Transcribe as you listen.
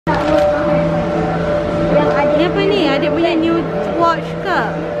ke?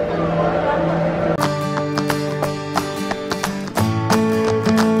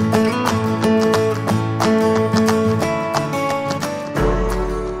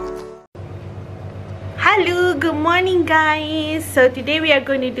 Hello, good morning guys. So today we are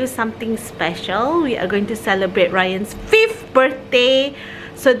going to do something special. We are going to celebrate Ryan's 5th birthday.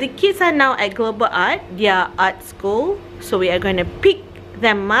 So the kids are now at Global Art, their art school. So we are going to pick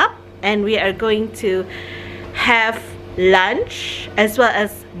them up and we are going to have lunch as well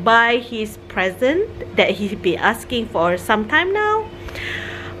as buy his present that he's been asking for some time now.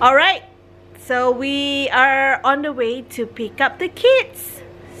 Alright, so we are on the way to pick up the kids.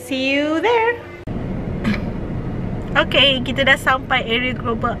 See you there. Okay, kita dah sampai area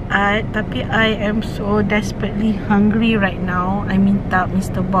Global Art. Tapi I am so desperately hungry right now. I minta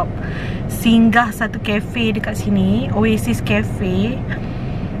Mr. Bob singgah satu cafe dekat sini, Oasis Cafe,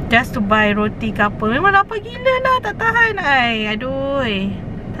 just to buy roti ke apa. Memang lapar gila lah, tak tahan I. Aduh,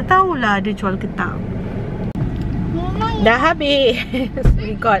 tak tahulah dia jual ke tak. Dah habis.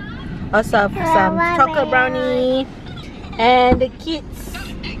 We got also some chocolate brownie. And the kids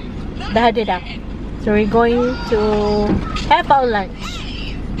dah ada dah. So we're going to have our lunch.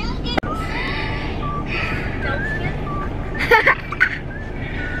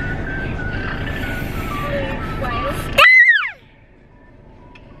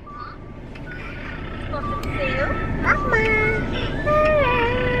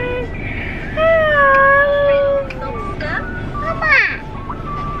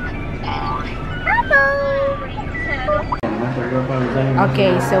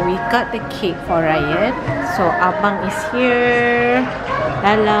 Okay, so we got the cake for Ryan. So abang is here,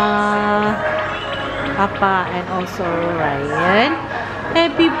 Lala, Papa, and also Ryan.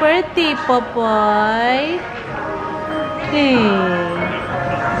 Happy birthday, Popoy! Hey.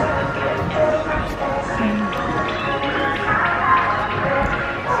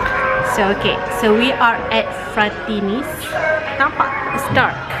 So okay, so we are at Fratini's. Nampak? It's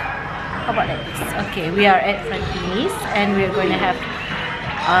dark. How about like this? Okay, we are at Fratini's and we are going to have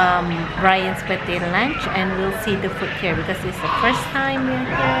Ryan's birthday lunch, and we'll see the food here because it's the first time we're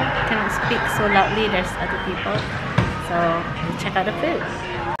here. Cannot speak so loudly, there's other people. So we'll check out the food.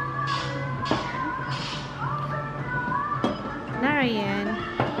 Now Ryan.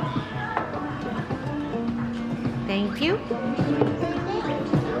 Thank you.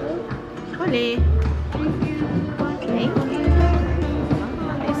 Boleh. Thank you.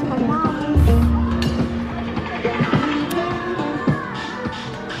 It's for mom.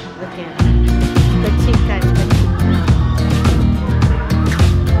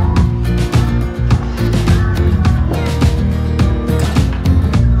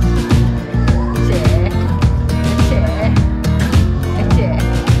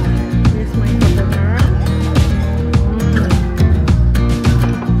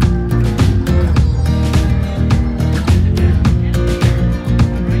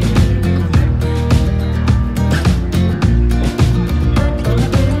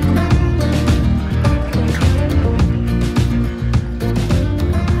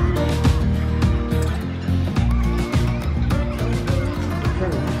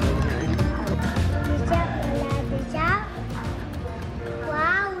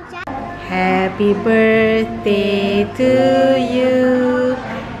 Happy birthday to you.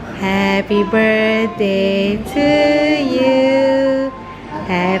 Happy birthday to you.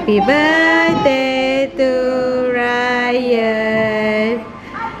 Happy birthday to Ryan.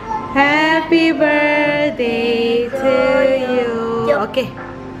 Happy birthday to you. Okay.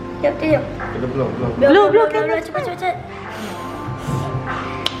 Yuk. Blow kan? Cepat.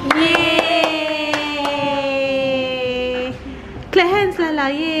 Yeay. Clap hands lah.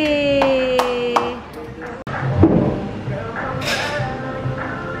 Yeay.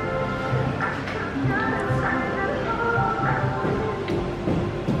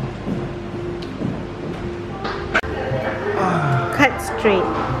 Cut straight.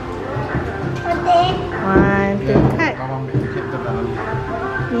 Okay. 1, 2, cut.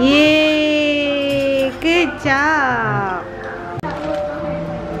 Yeay, good job.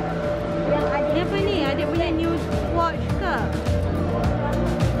 Yang ada apa ni? Adik punya new watch ke?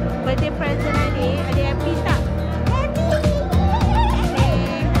 Birthday present.